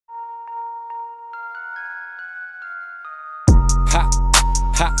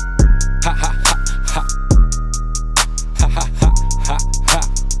ha, ha, ha, ha, ha, ha, ha, ha, ha, ha.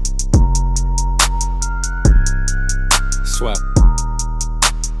 Swerve.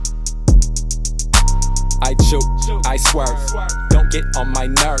 I juke, I swerve, don't get on my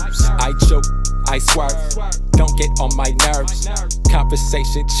nerves. I juke, I swerve, don't get on my nerves.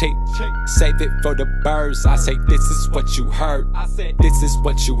 Conversation cheap, save it for the birds. I say this is what you heard, this is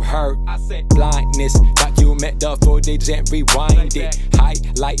what you heard. Blindness, document the footage and rewind it.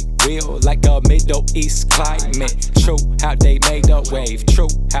 Highlight real like a Middle East climate. True how they made a wave, true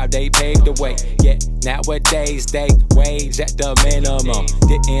how they paved the way. Yet nowadays they wage at the minimum.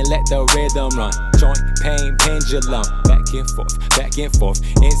 Didn't let the rhythm run, joint pain pendulum. Back and forth,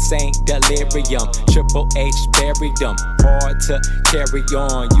 insane delirium. Triple H buried them, hard to carry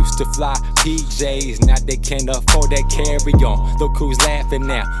on. Used to fly PJs, now they can't afford that carry on. Look who's laughing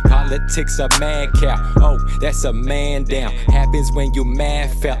now, politics a mad cow. Oh, that's a man down, happens when you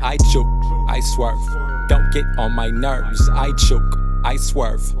mad fell. I juke, I swerve, don't get on my nerves. I juke, I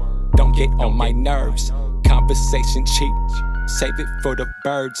swerve, don't get on my nerves. Conversation cheap, save it for the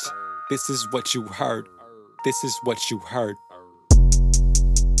birds. This is what you heard, this is what you heard.